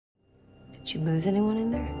Did she lose anyone in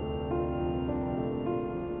there?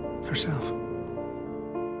 Herself.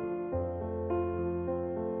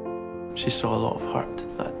 She saw a lot of hurt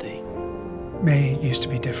that day. May used to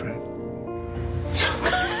be different.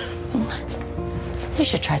 You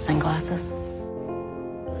should try sunglasses.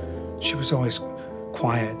 She was always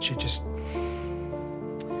quiet. She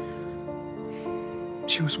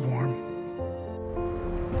was warm.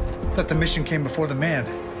 Thought the mission came before the man.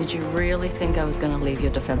 Did you really think I was going to leave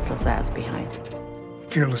your defenseless ass behind?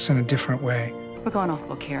 Fearless in a different way. We're going off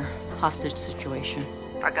book here. Hostage situation.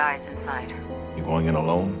 Our guy's inside. You going in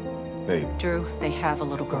alone? Babe. Drew, they have a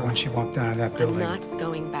little But girl. when she walked out of that I'm building, not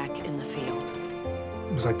going back in the field.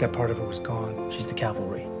 it was like that part of it was gone. She's the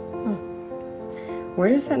Cavalry. Where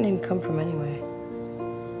does that name come from anyway?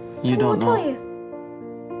 You don't know.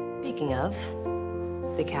 Speaking of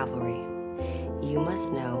the Cavalry, you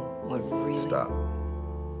must know what really... Stop.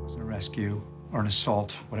 It wasn't a rescue or an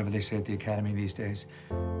assault, whatever they say at the academy these days.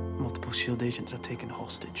 Multiple SHIELD agents are taken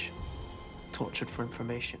hostage, tortured for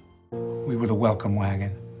information. We were the welcome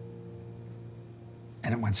wagon.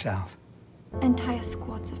 And it went south. Entire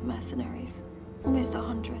squads of mercenaries. Almost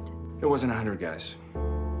 100. It wasn't 100 guys. It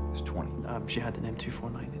was 20. She had an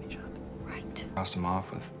M249 in each hand. Right. Crossed them off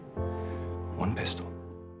with one pistol.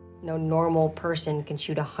 No normal person can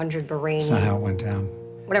shoot 100 Bahraini. That's not how it went down.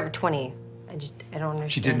 Whatever, 20. I don't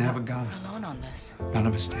understand. She didn't have a gun. Alone on this. None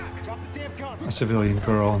of us did. A civilian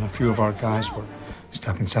girl and a few of our guys were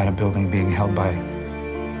stuck inside a building being held by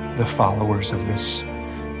the followers of this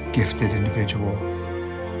gifted individual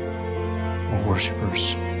or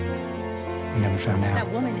worshipers. We never found out.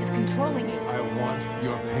 That woman is controlling you. I want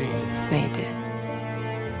your pain. They did.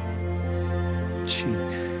 She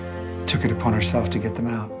took it upon herself to get them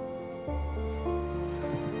out.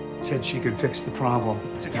 Said she could fix the problem.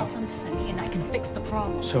 Tell them to send me and I can fix the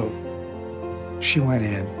problem. So she went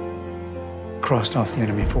in, crossed off the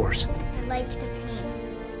enemy force. I like the pain.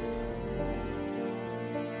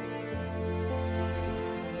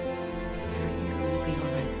 Everything's gonna be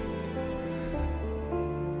all right.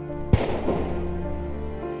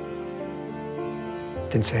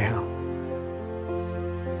 Didn't say how.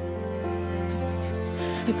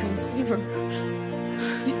 I couldn't save her.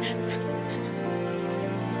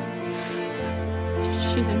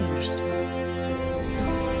 She didn't understand.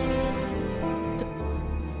 Stop.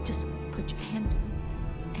 Just put your hand down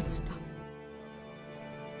and stop.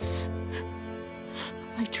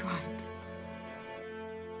 I tried.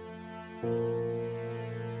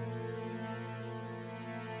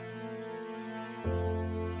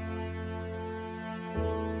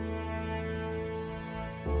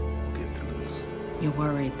 We'll get through this. You're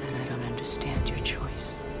worried that I don't understand your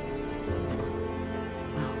choice.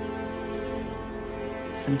 Well,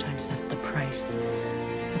 sometimes that's the price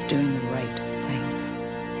of doing the right thing.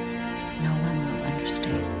 No one will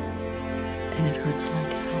understand, and it hurts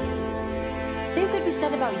like hell. Nothing could be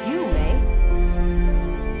said about you, May.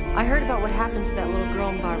 I heard about what happened to that little girl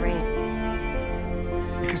in Bahrain.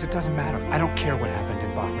 Because it doesn't matter. I don't care what happened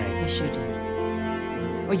in Bahrain. Yes, you do.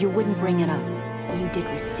 Or you wouldn't bring it up. What you did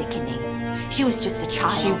was sickening. She was just a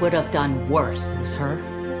child. She would have done worse. It was her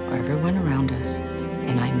or everyone around us,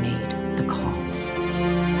 and I made the call.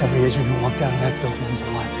 Every agent who walked out of that building is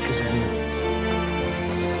alive because of you.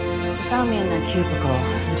 He found me in that cubicle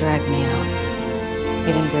and dragged me out.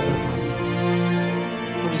 He didn't give up on me.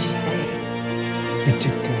 What did you say? You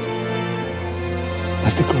did good.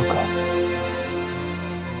 Let the girl go.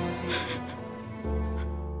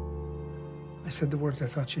 I said the words I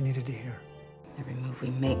thought you needed to hear. Every move we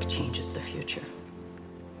make changes the future.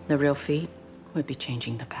 The real feat would be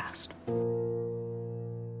changing the past.